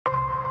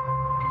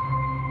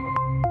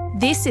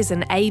This is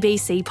an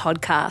ABC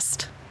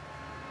podcast.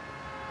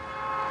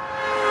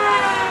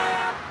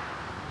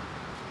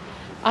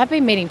 I've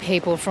been meeting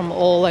people from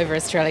all over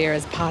Australia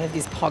as part of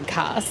this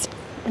podcast,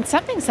 and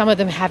something some of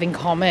them have in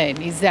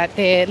common is that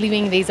they're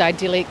living these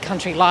idyllic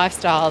country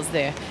lifestyles.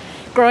 They're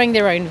growing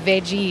their own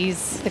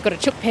veggies, they've got a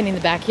chook pen in the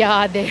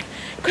backyard, they've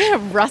got a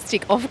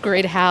rustic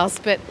off-grid house,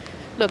 but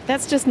look,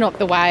 that's just not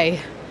the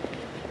way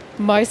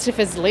most of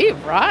us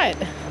live, right?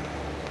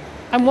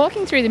 I'm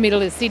walking through the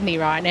middle of Sydney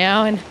right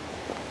now, and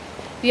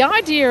the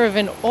idea of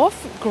an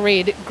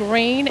off-grid,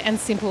 green and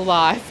simple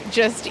life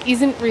just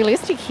isn't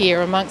realistic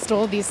here amongst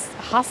all this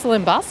hustle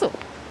and bustle.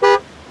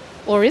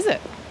 Or is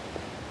it?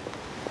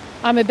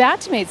 I'm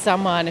about to meet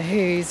someone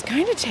who's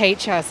going to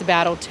teach us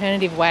about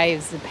alternative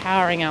ways of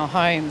powering our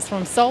homes,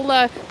 from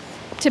solar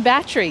to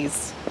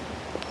batteries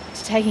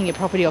to taking your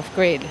property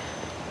off-grid,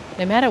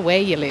 no matter where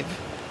you live.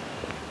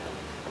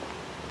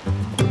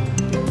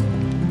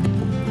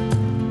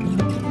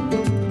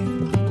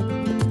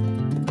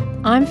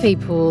 I'm Fee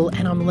Poole,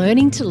 and I'm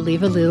learning to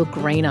live a little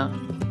greener.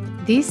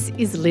 This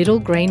is Little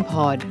Green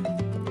Pod.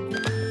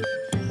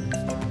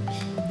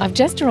 I've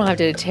just arrived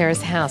at a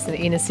terrace house in the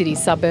inner city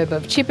suburb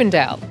of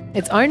Chippendale.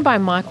 It's owned by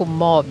Michael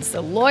Mobbs,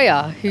 a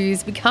lawyer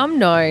who's become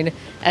known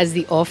as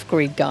the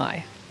off-grid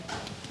guy.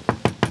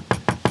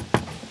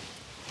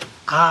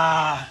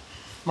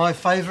 My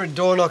favourite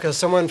door knocker,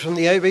 someone from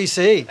the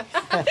ABC.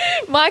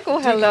 Michael,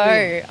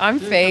 hello. I'm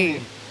Fee.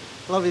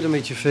 Lovely to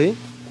meet you, Fee.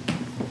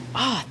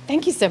 Oh,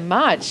 thank you so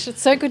much.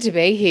 It's so good to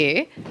be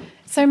here.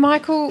 So,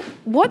 Michael,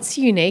 what's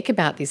unique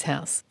about this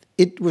house?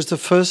 It was the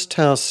first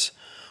house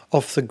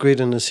off the grid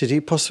in the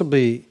city,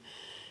 possibly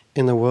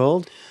in the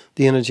world.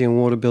 The energy and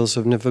water bills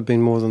have never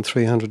been more than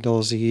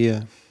 $300 a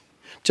year.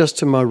 Just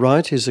to my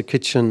right is a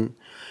kitchen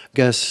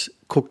gas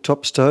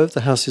cooktop stove.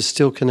 The house is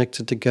still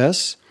connected to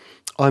gas.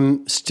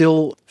 I'm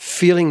still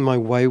feeling my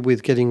way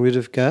with getting rid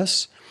of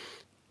gas.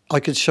 I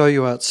could show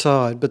you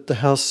outside, but the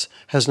house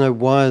has no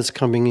wires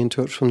coming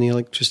into it from the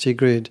electricity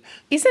grid.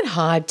 Is it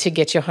hard to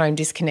get your home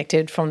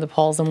disconnected from the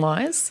poles and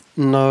wires?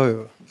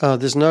 No,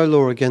 there's no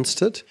law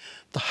against it.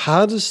 The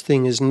hardest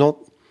thing is not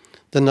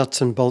the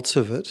nuts and bolts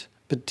of it,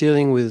 but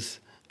dealing with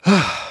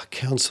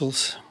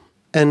councils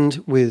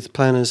and with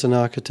planners and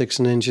architects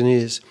and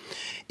engineers.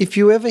 If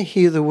you ever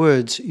hear the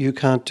words, "you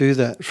can't do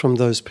that," from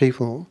those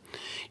people,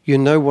 you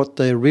know what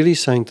they're really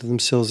saying to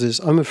themselves is,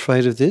 "I'm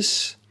afraid of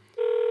this."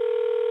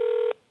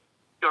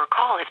 Your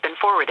call has been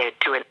forwarded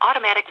to an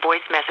automatic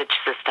voice message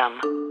system.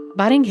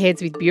 Butting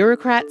heads with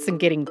bureaucrats and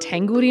getting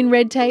tangled in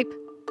red tape?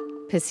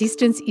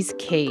 Persistence is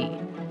key.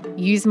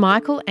 Use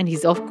Michael and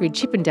his off-grid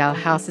Chippendale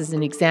house as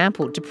an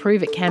example to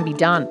prove it can be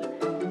done.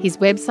 His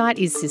website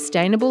is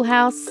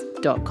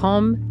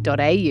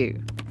sustainablehouse.com.au.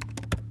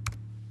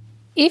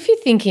 If you're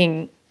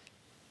thinking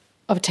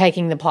of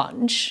taking the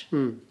plunge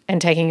and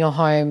taking your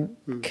home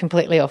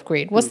completely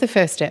off-grid, what's the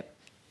first step?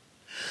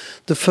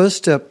 The first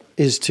step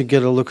is to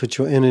get a look at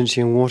your energy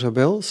and water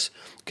bills,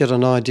 get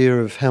an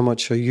idea of how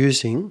much you're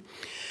using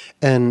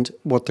and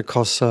what the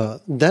costs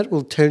are. That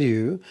will tell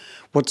you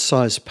what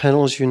size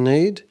panels you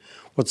need,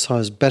 what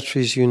size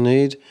batteries you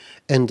need,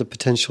 and the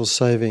potential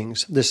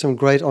savings. There's some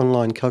great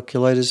online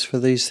calculators for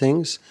these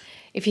things.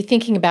 If you're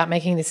thinking about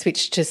making the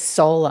switch to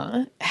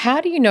solar, how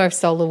do you know if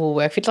solar will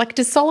work?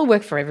 Does solar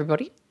work for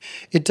everybody?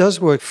 It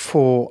does work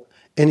for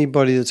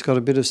anybody that's got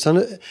a bit of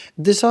sun.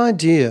 This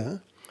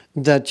idea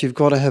that you've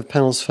got to have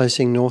panels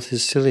facing north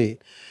is silly.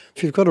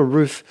 If you've got a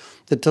roof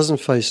that doesn't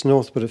face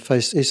north but it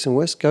faces east and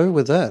west, go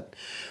with that.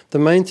 The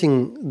main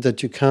thing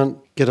that you can't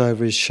get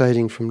over is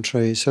shading from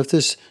trees. So if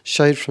there's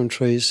shade from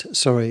trees,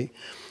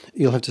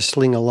 you'll have to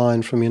sling a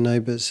line from your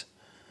neighbours.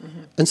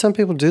 Mm-hmm. And some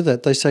people do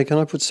that. They say, "Can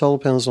I put solar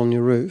panels on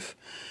your roof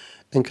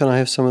and can I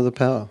have some of the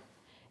power?"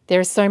 There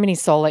are so many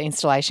solar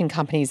installation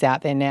companies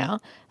out there now.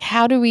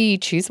 How do we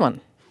choose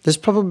one? There's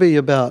probably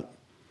about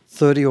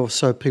 30 or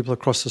so people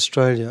across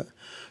Australia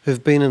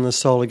who've been in the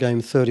solar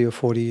game 30 or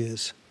 40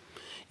 years.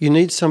 You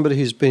need somebody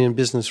who's been in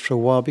business for a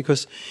while,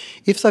 because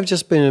if they've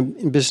just been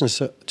in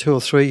business 2 or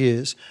 3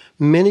 years,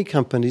 many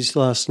companies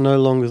last no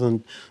longer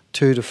than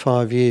 2 to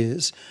 5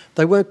 years.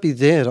 They won't be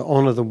there to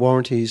honour the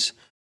warranties.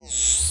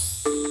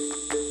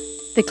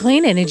 The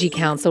Clean Energy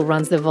Council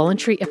runs the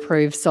voluntary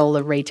approved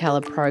solar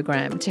retailer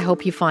program to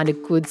help you find a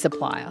good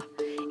supplier.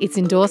 It's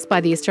endorsed by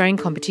the Australian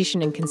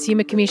Competition and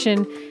Consumer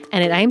Commission,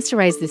 and it aims to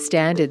raise the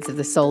standards of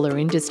the solar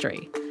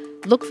industry.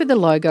 Look for the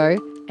logo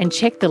and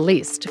check the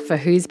list for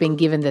who's been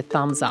given the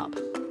thumbs up.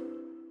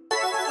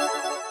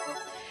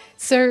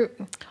 So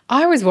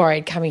I was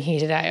worried coming here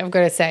today, I've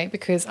got to say,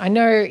 because I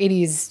know it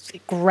is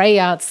grey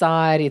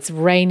outside, it's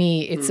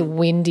rainy, it's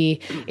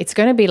windy. It's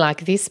going to be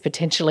like this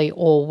potentially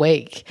all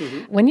week.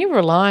 Mm-hmm. When you're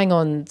relying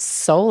on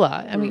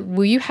solar,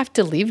 will you have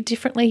to live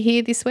differently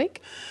here this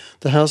week?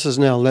 The house is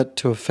now let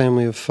to a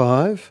family of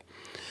 5.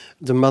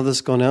 The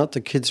mother's gone out,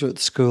 the kids are at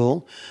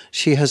school.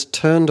 She has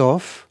turned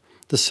off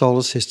the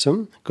solar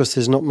system because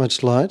there's not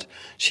much light.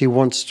 She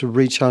wants to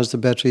recharge the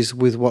batteries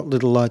with what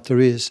little light there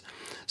is.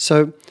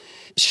 So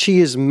she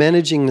is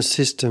managing the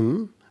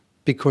system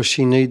because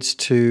she needs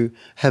to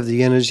have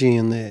the energy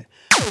in there.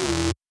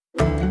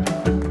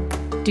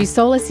 Do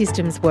solar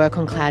systems work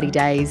on cloudy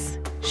days?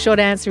 Short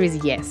answer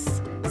is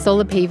yes.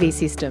 Solar PV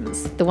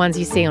systems, the ones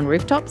you see on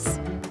rooftops,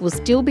 will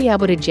still be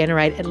able to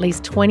generate at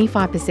least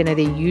 25% of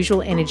their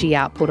usual energy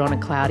output on a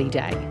cloudy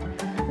day.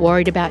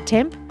 Worried about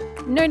temp?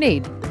 No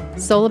need.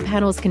 Solar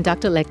panels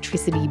conduct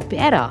electricity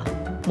better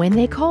when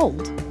they're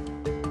cold.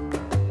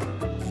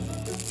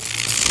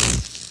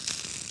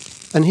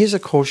 And here's a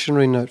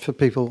cautionary note for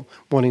people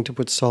wanting to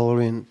put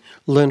solar in,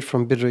 learned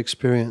from bitter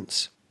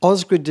experience.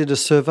 Ausgrid did a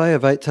survey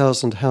of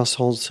 8,000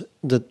 households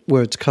that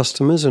were its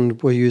customers and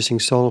were using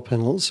solar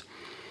panels.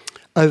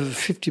 Over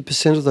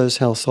 50% of those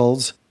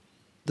households,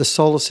 the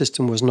solar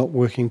system was not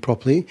working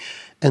properly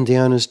and the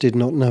owners did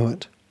not know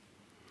it.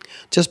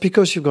 Just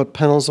because you've got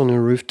panels on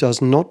your roof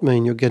does not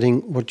mean you're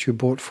getting what you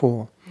bought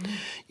for.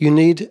 You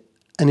need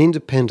an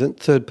independent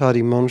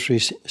third-party monitoring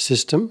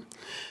system.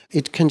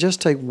 It can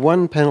just take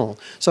one panel.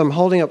 So I'm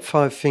holding up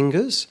 5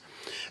 fingers.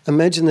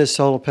 Imagine there's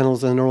solar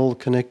panels and they're all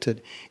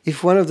connected.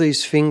 If one of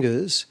these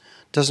fingers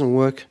doesn't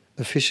work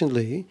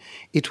efficiently,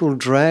 it will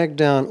drag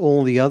down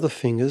all the other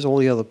fingers, all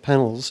the other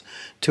panels,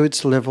 to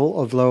its level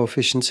of low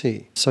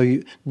efficiency. So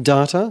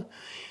data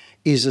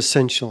is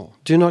essential.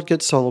 Do not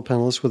get solar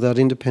panels without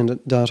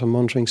independent data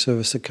monitoring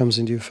service that comes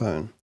into your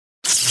phone.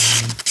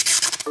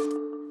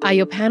 Are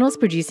your panels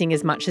producing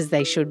as much as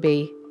they should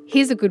be?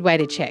 Here's a good way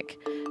to check.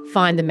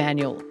 Find the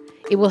manual.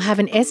 It will have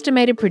an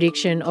estimated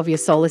prediction of your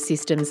solar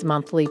system's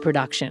monthly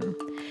production.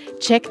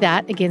 Check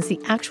that against the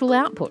actual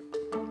output.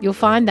 You'll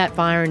find that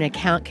via an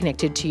account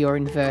connected to your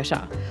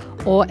inverter.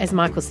 Or, as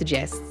Michael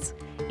suggests,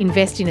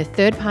 invest in a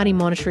third-party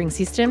monitoring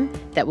system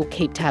that will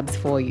keep tabs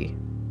for you.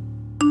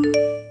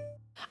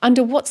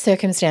 Under what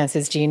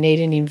circumstances do you need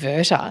an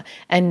inverter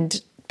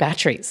and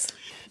batteries?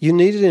 You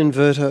need an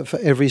inverter for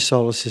every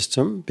solar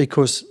system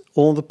because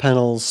all the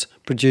panels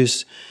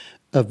produce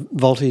a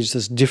voltage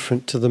that's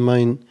different to the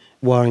main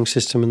wiring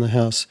system in the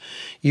house.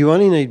 You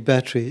only need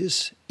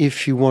batteries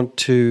if you want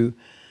to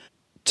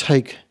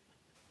take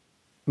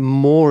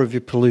more of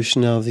your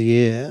pollution out of the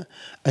air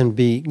and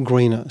be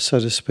greener, so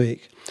to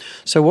speak.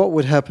 So what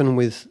would happen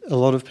with a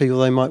lot of people,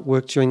 they might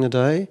work during the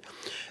day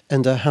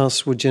and the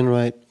house would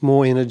generate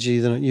more energy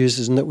than it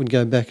uses and that would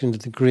go back into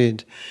the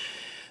grid.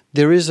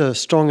 There is a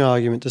strong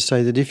argument to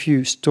say that if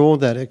you store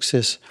that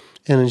excess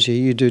energy,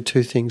 you do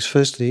 2 things.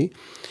 Firstly,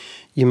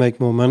 you make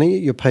more money,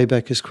 your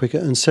payback is quicker,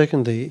 and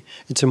secondly,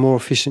 it's a more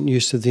efficient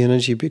use of the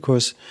energy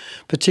because,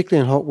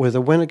 particularly in hot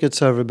weather, when it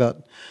gets over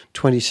about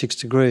 26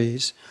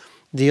 degrees,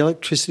 the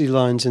electricity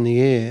lines in the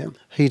air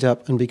heat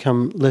up and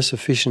become less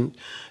efficient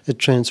at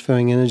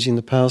transferring energy, and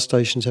the power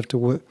stations have to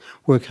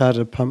work harder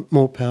to pump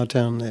more power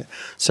down there.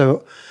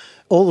 So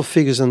all the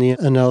figures in the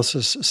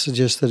analysis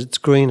suggest that it's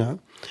greener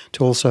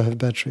to also have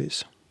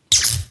batteries.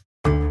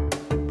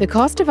 The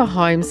cost of a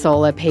home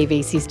solar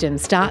PV system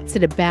starts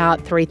at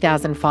about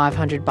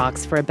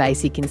 $3,500 for a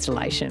basic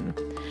installation.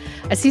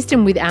 A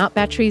system without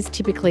batteries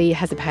typically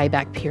has a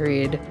payback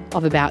period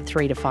of about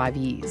 3 to 5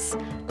 years.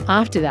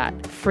 After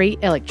that, free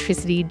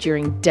electricity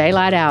during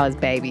daylight hours,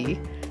 baby.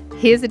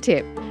 Here's a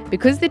tip.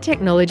 Because the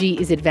technology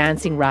is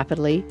advancing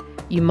rapidly,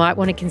 you might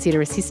want to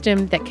consider a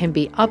system that can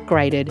be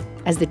upgraded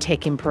as the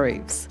tech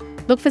improves.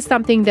 Look for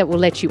something that will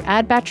let you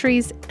add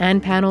batteries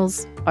and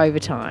panels over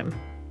time.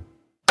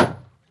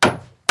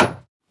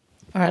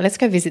 All right, let's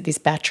go visit this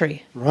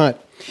battery. Right.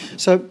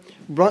 So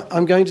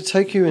I'm going to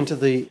take you into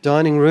the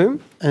dining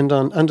room, and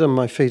under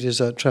my feet is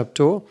a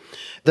trapdoor.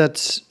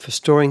 That's for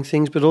storing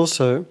things, but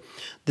also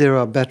there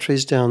are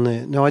batteries down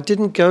there. Now, I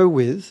didn't go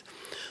with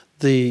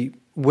the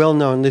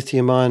well-known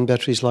lithium-ion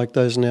batteries like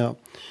those in our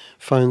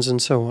phones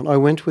and so on. I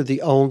went with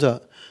the older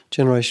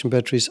generation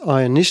batteries.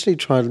 I initially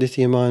tried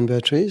lithium-ion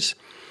batteries,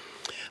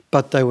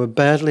 but they were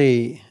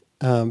badly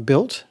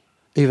built,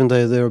 even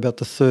though they're about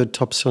the 3rd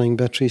top-selling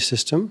battery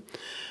system.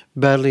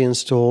 Badly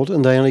installed,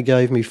 and they only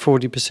gave me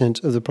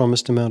 40% of the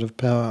promised amount of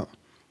power.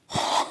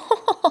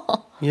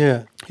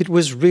 Yeah, it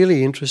was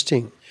really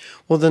interesting.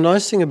 Well, the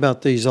nice thing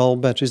about these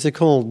old batteries, they're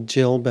called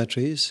gel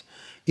batteries,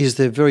 is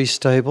they're very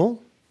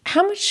stable.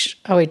 How much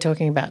are we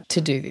talking about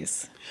to do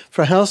this?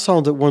 For a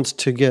household that wants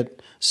to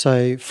get,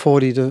 say,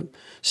 40 to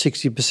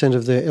 60%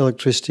 of their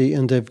electricity,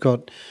 and they've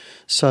got,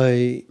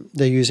 say,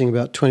 they're using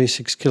about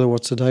 26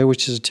 kilowatts a day,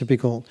 which is a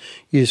typical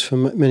use for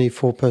many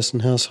 4-person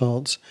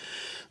households,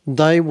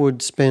 they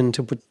would spend,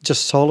 to put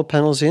just solar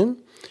panels in,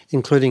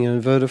 including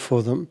an inverter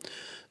for them,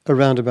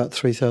 around about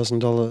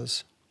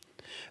 $3,000.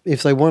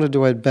 If they wanted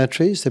to add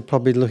batteries, they're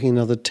probably looking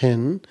another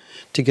 10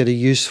 to get a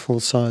useful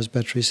size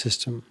battery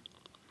system.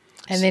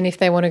 And then if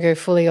they want to go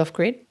fully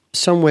off-grid?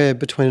 Somewhere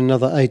between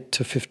another $8,000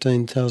 to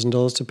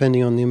 $15,000,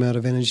 depending on the amount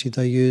of energy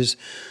they use,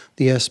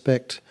 the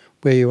aspect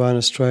where you are in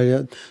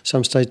Australia.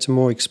 Some states are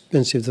more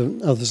expensive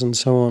than others and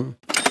so on.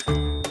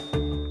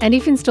 And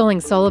if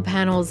installing solar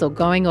panels or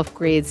going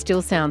off-grid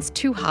still sounds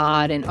too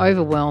hard and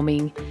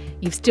overwhelming,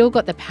 you've still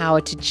got the power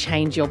to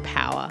change your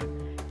power.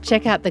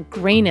 Check out the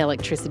Green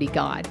Electricity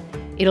Guide.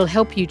 It'll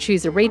help you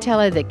choose a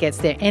retailer that gets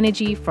their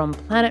energy from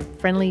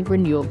planet-friendly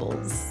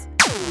renewables.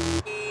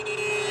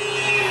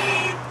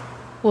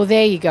 Well,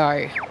 there you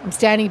go. I'm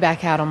standing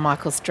back out on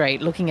Michael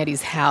Street looking at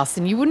his house,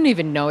 and you wouldn't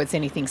even know it's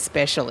anything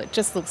special. It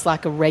just looks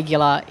like a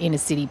regular inner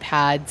city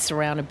pad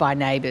surrounded by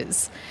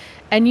neighbours.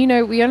 And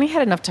we only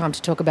had enough time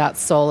to talk about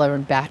solar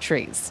and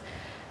batteries.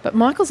 But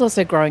Michael's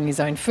also growing his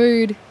own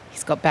food,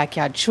 he's got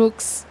backyard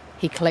chooks,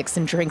 he collects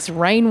and drinks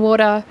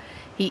rainwater,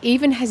 he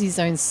even has his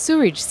own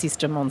sewage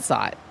system on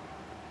site.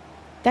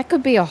 That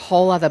could be a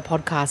whole other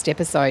podcast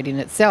episode in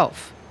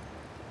itself.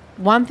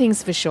 One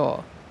thing's for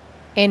sure,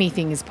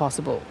 anything is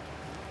possible,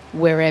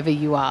 wherever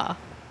you are.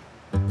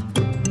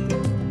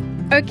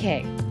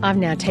 Okay, I've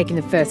now taken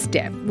the first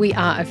step. We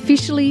are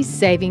officially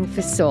saving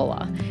for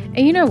solar.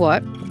 And you know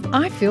what?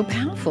 I feel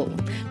powerful.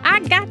 I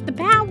got the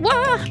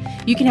power.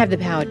 You can have the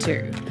power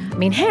too. I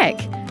mean,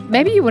 heck,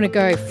 maybe you want to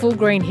go full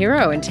green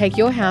hero and take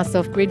your house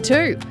off grid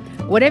too.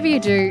 Whatever you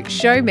do,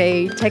 show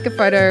me, take a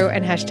photo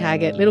and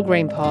hashtag it Little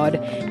Green Pod.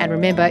 And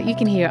remember, you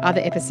can hear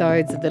other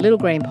episodes of the Little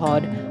Green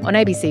Pod on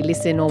ABC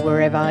Listen or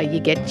wherever you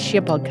get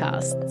your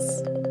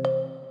podcasts.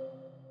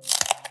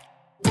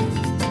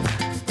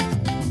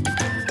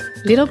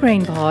 Little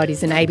Green Pod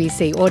is an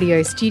ABC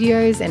Audio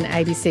Studios and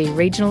ABC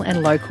regional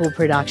and local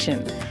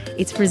production.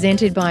 It's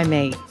presented by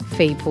me,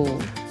 Fee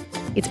Poole.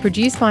 It's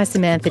produced by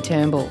Samantha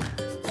Turnbull.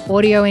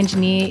 Audio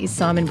engineer is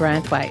Simon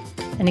Branthwaite.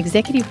 And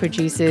executive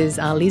producers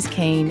are Liz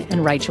Keane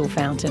and Rachel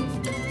Fountain.